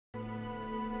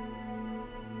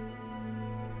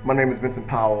My name is Vincent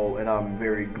Powell, and I'm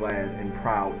very glad and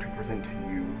proud to present to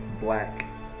you Black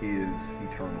is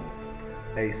Eternal,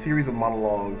 a series of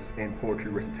monologues and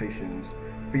poetry recitations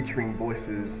featuring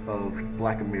voices of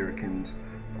Black Americans,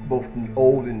 both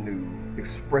old and new,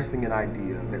 expressing an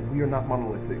idea that we are not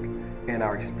monolithic and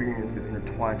our experience is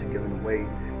intertwined together in a way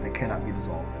that cannot be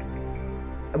dissolved.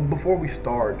 Before we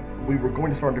start, we were going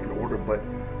to start in a different order, but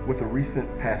with the recent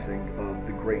passing of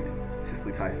the great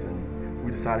Cicely Tyson,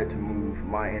 we decided to move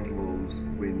Maya Angelou's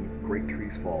When Great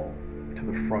Trees Fall to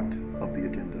the front of the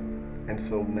agenda. And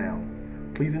so now,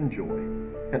 please enjoy,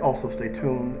 and also stay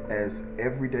tuned as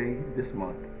every day this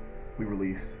month we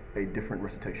release a different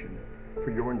recitation for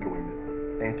your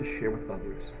enjoyment and to share with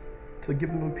others, to give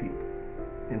them a peep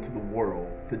into the world,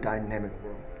 the dynamic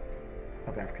world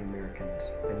of African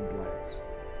Americans and Blacks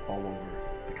all over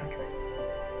the country.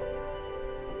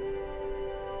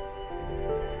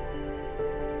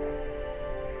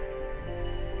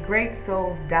 Great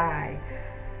souls die,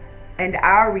 and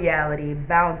our reality,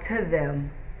 bound to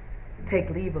them, take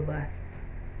leave of us.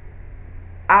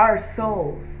 Our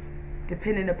souls,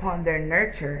 dependent upon their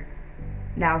nurture,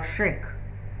 now shrink,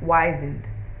 wizened.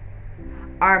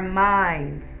 Our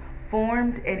minds,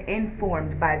 formed and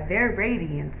informed by their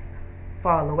radiance,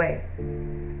 fall away.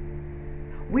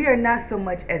 We are not so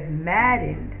much as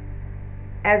maddened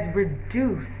as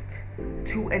reduced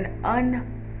to an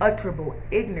unutterable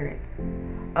ignorance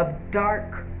of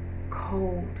dark,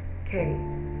 cold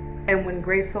caves. And when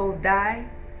great souls die,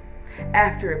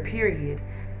 after a period,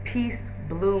 peace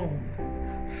blooms,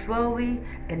 slowly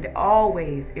and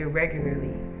always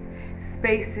irregularly.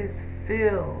 Spaces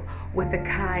fill with a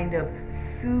kind of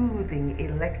soothing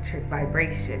electric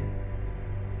vibration.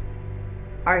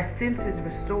 Our senses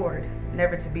restored,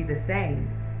 never to be the same,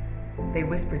 they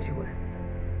whisper to us.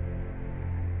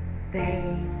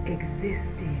 They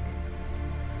existed.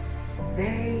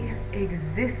 They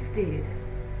existed.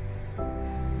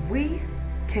 We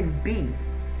can be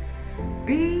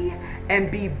and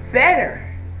be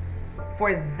better,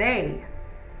 for they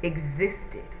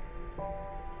existed.